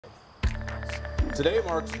Today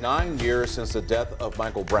marks 9 years since the death of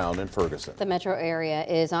Michael Brown in Ferguson. The metro area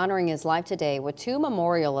is honoring his life today with 2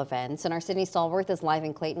 memorial events, and our Sydney Stallworth is live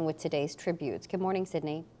in Clayton with today's tributes. Good morning,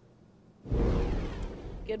 Sydney.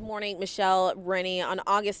 Good morning, Michelle. Rennie. On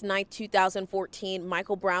August 9, 2014,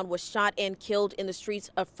 Michael Brown was shot and killed in the streets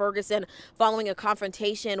of Ferguson following a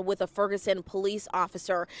confrontation with a Ferguson police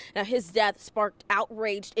officer. Now, his death sparked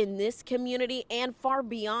outrage in this community and far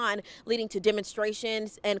beyond, leading to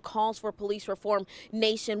demonstrations and calls for police reform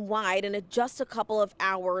nationwide. And in just a couple of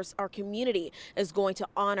hours, our community is going to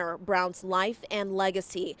honor Brown's life and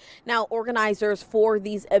legacy. Now, organizers for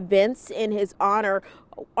these events in his honor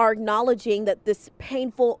are acknowledging that this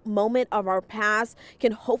painful moment of our past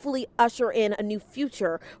can hopefully usher in a new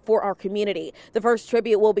future for our community. The first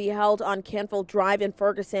tribute will be held on Canfield Drive in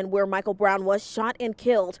Ferguson, where Michael Brown was shot and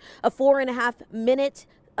killed. A 4.5-minute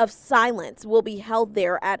of silence will be held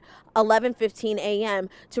there at 11:15 a.m.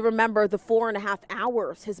 to remember the 4.5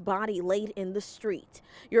 hours his body laid in the street.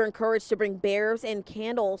 You're encouraged to bring bears and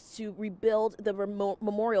candles to rebuild the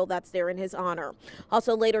memorial that's there in his honor.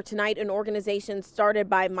 Also later tonight, an organization started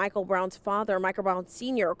by Michael Brown's father, Michael Brown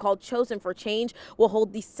Sr., called Chosen for Change, will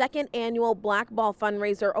hold the 2nd annual Black Ball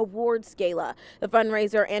Fundraiser Awards Gala. The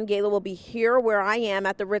fundraiser and gala will be here where I am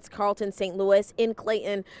at the Ritz-Carlton St. Louis in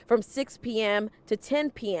Clayton from 6 p.m. to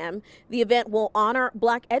 10 p.m. The event will honor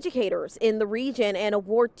Black educators in the region and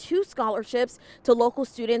award 2 scholarships to local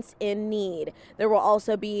students in need. There will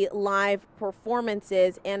also be live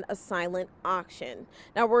performances and a silent auction.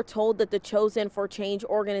 Now, we're told that the Chosen for Change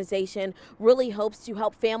organization really hopes to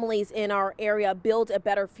help families in our area build a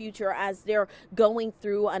better future as they're going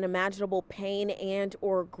through unimaginable pain and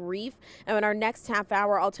or grief. And in our next half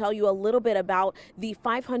hour, I'll tell you a little bit about the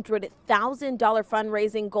 $500,000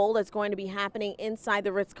 fundraising goal that's going to be happening inside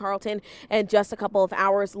the Ritz-Carlton in just a couple of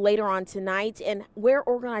hours later on tonight, and where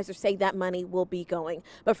organizers say that money will be going.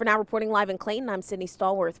 But for now, reporting live in Clayton, I'm Sydney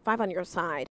Stallworth, 5 on your side.